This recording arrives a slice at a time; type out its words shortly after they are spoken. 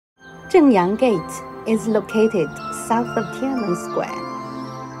Zhengyang Gate is located south of Tiananmen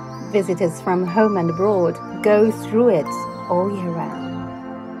Square. Visitors from home and abroad go through it all year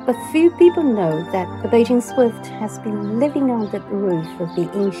round. But few people know that the Beijing Swift has been living under the roof of the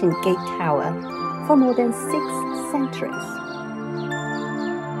ancient gate tower for more than 6 centuries.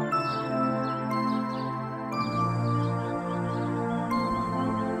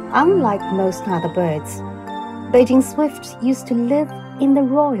 Unlike most other birds, Beijing Swifts used to live in the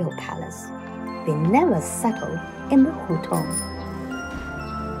royal palace. They never settle in the hutong.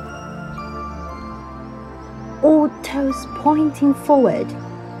 All toes pointing forward,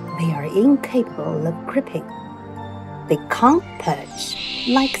 they are incapable of gripping. They can't perch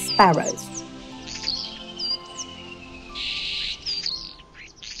like sparrows.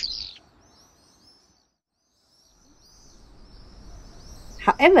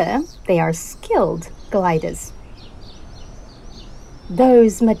 However, they are skilled gliders.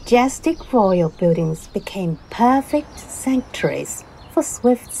 Those majestic royal buildings became perfect sanctuaries for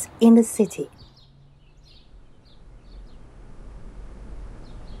swifts in the city.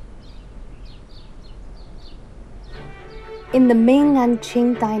 In the Ming and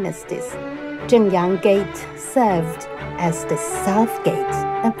Qing dynasties, Zhengyang Gate served as the south gate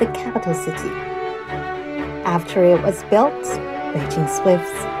of the capital city. After it was built, Beijing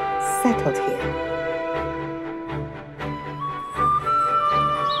Swifts settled here.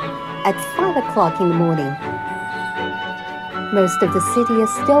 At 5 o'clock in the morning, most of the city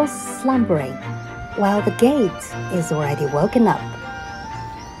is still slumbering, while the gate is already woken up.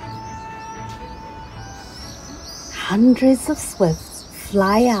 Hundreds of swifts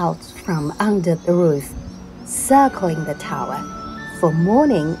fly out from under the roof, circling the tower for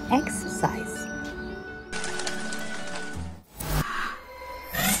morning exercise.